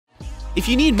If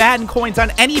you need Madden coins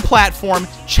on any platform,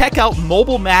 check out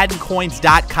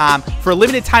mobilemaddencoins.com. For a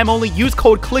limited time only, use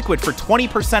code Kliquid for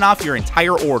 20% off your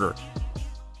entire order.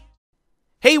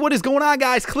 Hey, what is going on,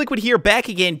 guys? Kliquid here, back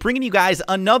again, bringing you guys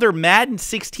another Madden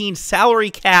 16 salary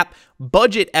cap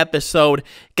budget episode.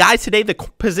 Guys, today the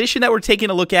position that we're taking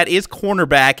a look at is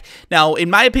cornerback. Now, in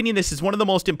my opinion, this is one of the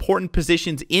most important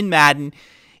positions in Madden.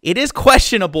 It is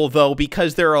questionable, though,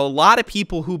 because there are a lot of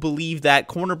people who believe that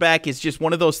cornerback is just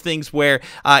one of those things where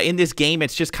in this game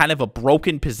it's just kind of a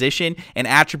broken position and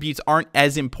attributes aren't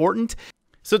as important.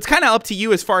 So it's kind of up to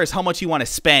you as far as how much you want to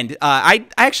spend. I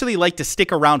actually like to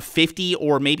stick around 50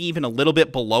 or maybe even a little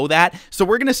bit below that. So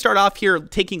we're going to start off here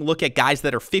taking a look at guys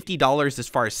that are $50 as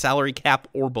far as salary cap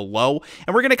or below.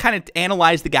 And we're going to kind of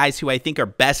analyze the guys who I think are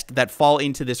best that fall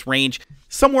into this range,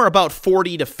 somewhere about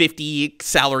 40 to 50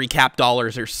 salary cap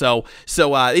dollars or so.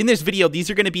 So in this video, these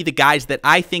are going to be the guys that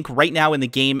I think right now in the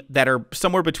game that are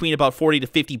somewhere between about 40 to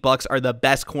 50 bucks are the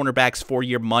best cornerbacks for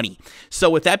your money.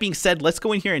 So with that being said, let's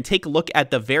go in here and take a look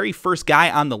at the very first guy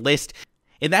on the list.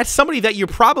 And that's somebody that you're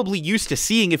probably used to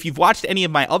seeing if you've watched any of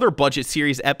my other budget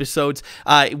series episodes.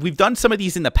 We've done some of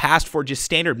these in the past for just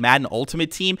standard Madden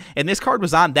Ultimate Team, and this card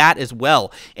was on that as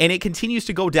well. And it continues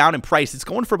to go down in price. It's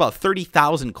going for about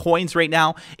 30,000 coins right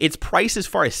now. Its price as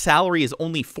far as salary is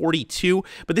only 42,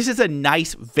 but this is a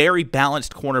nice, very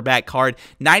balanced cornerback card.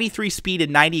 93 speed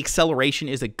and 90 acceleration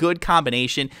is a good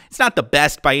combination. It's not the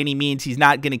best by any means. He's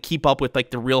not going to keep up with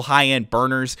like the real high-end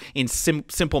burners in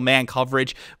simple man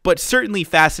coverage, but certainly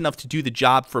fast enough to do the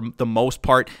job for the most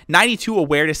part. 92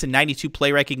 awareness and 92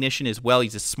 play recognition as well.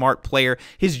 He's a smart player.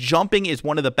 His jumping is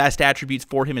one of the best attributes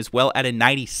for him as well at a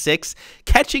 96.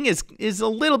 Catching is a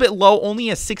little bit low, only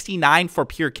a 69 for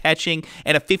pure catching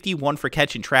and a 51 for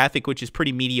catching traffic, which is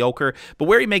pretty mediocre. But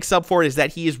where he makes up for it is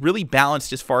that he is really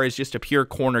balanced as far as just a pure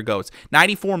corner goes.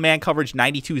 94 man coverage,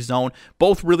 92 zone,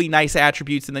 both really nice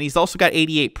attributes. And then he's also got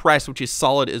 88 press, which is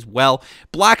solid as well.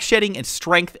 Block shedding and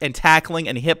strength and tackling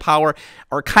and hit power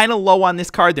are kind of low on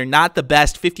this card. They're not the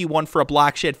best. 51 for a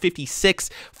block shed, 56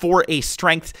 for a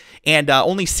strength, and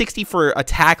only 60 for a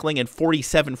tackling and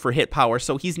 47 for hit power.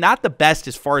 So he's not the best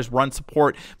as far as run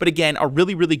support, but again, a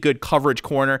really, really good coverage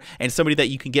corner and somebody that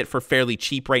you can get for fairly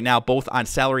cheap right now, both on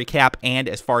salary cap and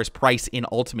as far as price in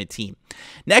Ultimate Team.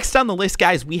 Next on the list,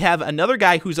 guys, we have another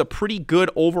guy who's a pretty good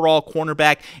overall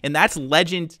cornerback, and that's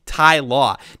Legend Ty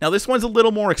Law. Now, this one's a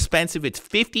little more expensive. It's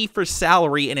 50 for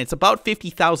salary, and it's about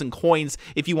 50,000 coins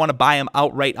if you want to buy him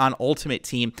outright on Ultimate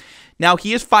Team. Now,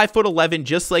 he is 5'11",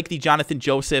 just like the Jonathan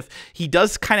Joseph. He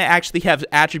does kind of actually have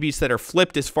attributes that are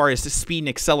flipped as far as the speed and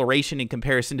acceleration in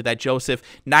comparison to that Joseph.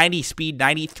 90 speed,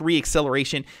 93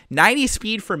 acceleration. 90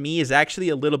 speed for me is actually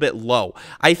a little bit low.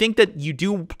 I think that you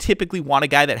do typically want a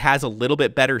guy that has a little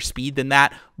bit better speed than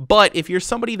that, but if you're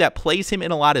somebody that plays him in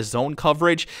a lot of zone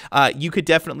coverage, you could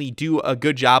definitely do a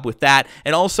good job with that.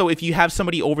 And also, if you have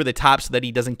somebody over the top so that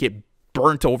he doesn't get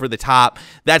burnt over the top,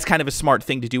 that's kind of a smart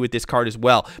thing to do with this card as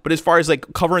well. But as far as like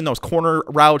covering those corner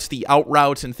routes, the out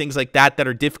routes and things like that that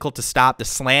are difficult to stop, the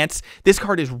slants, this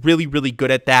card is really, really good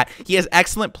at that. He has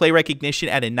excellent play recognition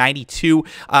at a 92.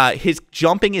 His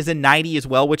jumping is a 90 as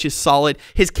well, which is solid.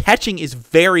 His catching is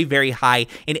very, very high,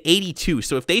 in 82.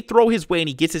 So if they throw his way and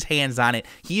he gets his hands on it,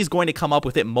 he is going to come up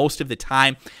with it most of the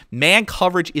time. Man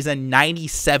coverage is a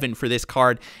 97 for this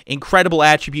card. Incredible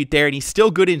attribute there, and he's still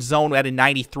good in zone at a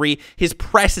 93. His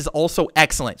press is also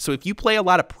excellent. So if you play a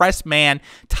lot of press man,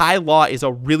 Ty Law is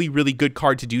a really, really good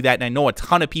card to do that. And I know a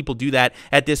ton of people do that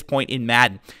at this point in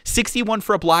Madden. 61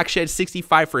 for a block shed,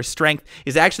 65 for a strength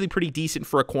is actually pretty decent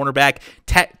for a cornerback.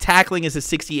 Tackling is a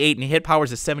 68 and hit power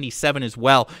is a 77 as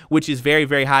well, which is very,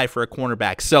 very high for a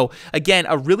cornerback. So again,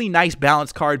 a really nice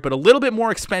balance card, but a little bit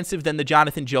more expensive than the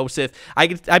Jonathan Joseph. I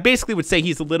basically would say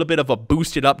he's a little bit of a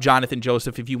boosted up Jonathan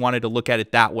Joseph if you wanted to look at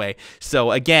it that way.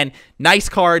 So again, nice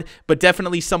card, but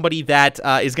definitely somebody that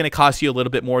is going to cost you a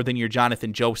little bit more than your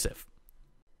Jonathan Joseph.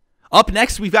 Up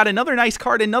next, we've got another nice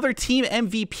card, another team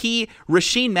MVP,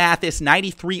 Rashean Mathis,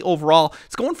 93 overall.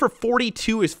 It's going for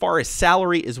 42 as far as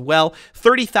salary as well,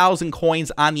 30,000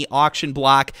 coins on the auction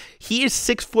block. He is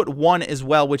 6'1" as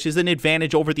well, which is an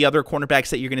advantage over the other cornerbacks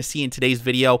that you're going to see in today's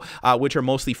video, which are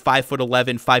mostly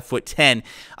 5'11",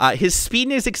 5'10". His speed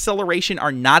and his acceleration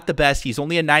are not the best. He's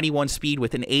only a 91 speed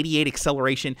with an 88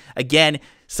 acceleration. Again,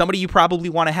 somebody you probably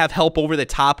want to have help over the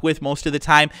top with most of the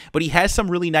time, but he has some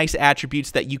really nice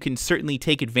attributes that you can certainly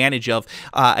take advantage of.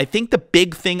 I think the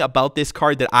big thing about this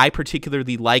card that I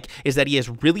particularly like is that he has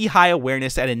really high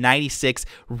awareness at a 96,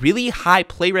 really high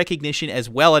play recognition as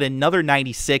well at another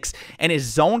 96, and his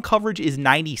zone coverage is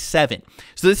 97.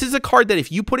 So this is a card that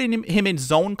if you put him in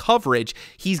zone coverage,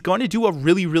 he's going to do a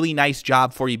really, really nice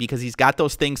job for you because he's got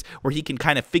those things where he can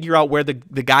kind of figure out where the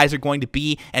guys are going to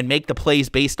be and make the plays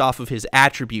based off of his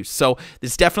attributes. So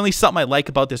this is definitely something I like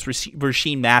about this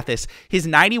Rasheem Mathis. His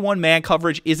 91 man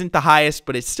coverage isn't the highest,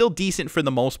 but it's still decent for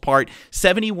the most part.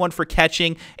 71 for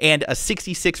catching and a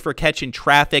 66 for catch in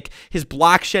traffic. His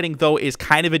block shedding, though, is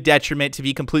kind of a detriment, to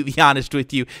be completely honest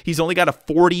with you. He's only got a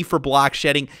 40 for block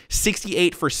shedding,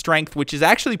 68 for strength, which is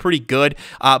actually pretty good,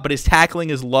 but his tackling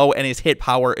is low and his hit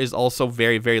power is also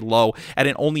very, very low at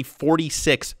an only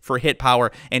 46 for hit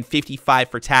power and 55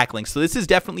 for tackling. So this is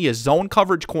definitely a zone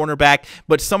coverage cornerback,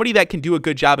 but somebody that can do a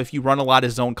good job if you run a lot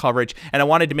of zone coverage. And I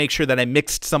wanted to make sure that I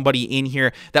mixed somebody in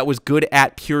here that was good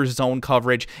at pure zone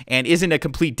coverage and isn't a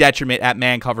complete detriment at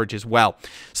man coverage as well.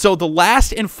 So the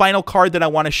last and final card that I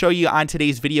want to show you on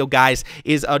today's video, guys,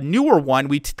 is a newer one.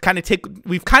 We've kind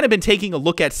of been taking a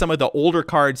look at some of the older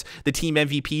cards, the team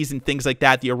MVPs and things like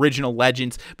that, the original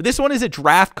legends, but this one is a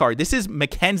draft card. This is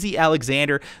Mackenzie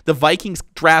Alexander, the Vikings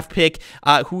draft pick,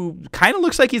 who kind of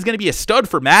looks like he's going to be a stud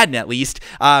for Madden at least.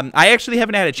 I actually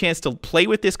haven't had a chance to play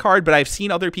with this card, but I've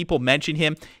seen other people mention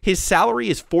him. His salary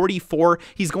is 44.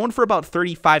 He's going for about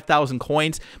 35,000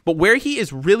 coins, but where he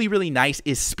is really, really nice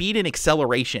is speed and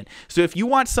acceleration. So if you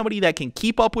want somebody that can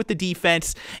keep up with the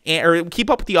defense, or keep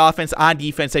up with the offense on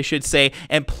defense, I should say,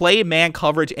 and play man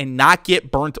coverage and not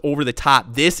get burnt over the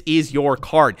top, this is your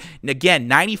card. And again,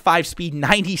 95 speed,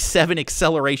 97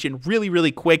 acceleration, really,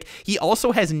 really quick. He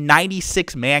also has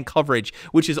 96 man coverage,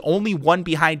 which is only one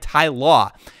behind Ty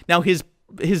Law. Now, his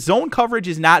zone coverage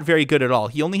is not very good at all.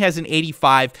 He only has an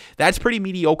 85. That's pretty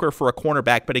mediocre for a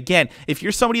cornerback. But again, if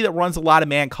you're somebody that runs a lot of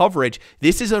man coverage,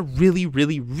 this is a really,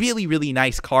 really, really, really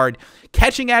nice card.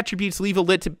 Catching attributes leave a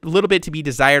little bit to be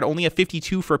desired. Only a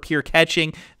 52 for pure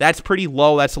catching. That's pretty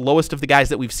low. That's the lowest of the guys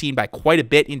that we've seen by quite a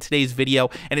bit in today's video.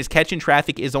 And his catch in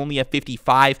traffic is only a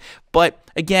 55. But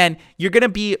again, you're going to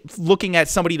be looking at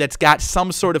somebody that's got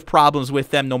some sort of problems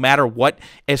with them no matter what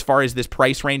as far as this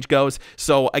price range goes.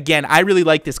 So again, I really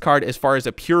like this card as far as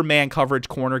a pure man coverage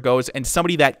corner goes, and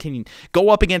somebody that can go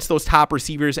up against those top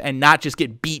receivers and not just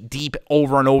get beat deep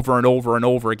over and over and over and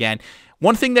over again.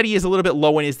 One thing that he is a little bit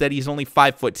low in is that he's only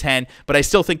 5'10", but I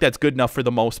still think that's good enough for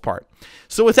the most part.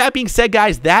 So with that being said,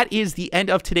 guys, that is the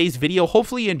end of today's video.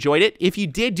 Hopefully you enjoyed it. If you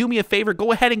did, do me a favor,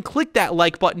 go ahead and click that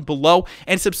like button below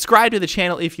and subscribe to the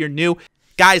channel if you're new.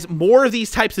 Guys, more of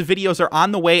these types of videos are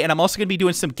on the way, and I'm also going to be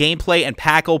doing some gameplay and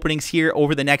pack openings here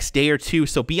over the next day or two,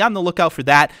 so be on the lookout for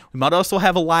that. We might also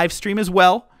have a live stream as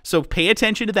well. So pay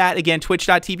attention to that. Again,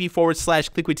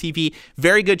 twitch.tv/KliquidTV.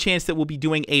 Very good chance that we'll be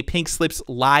doing a Pink Slips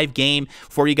live game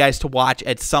for you guys to watch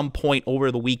at some point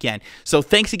over the weekend. So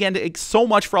thanks again so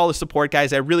much for all the support,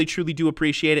 guys. I really, truly do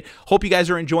appreciate it. Hope you guys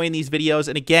are enjoying these videos.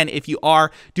 And again, if you are,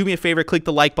 do me a favor, click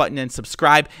the like button and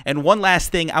subscribe. And one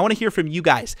last thing, I want to hear from you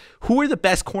guys. Who are the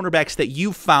best cornerbacks that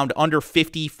you've found under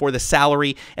 50 for the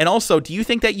salary? And also, do you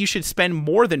think that you should spend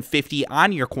more than 50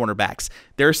 on your cornerbacks?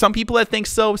 There are some people that think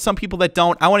so, some people that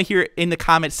don't. I want to hear in the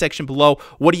comments section below,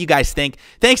 what do you guys think?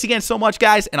 Thanks again so much,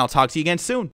 guys, and I'll talk to you again soon.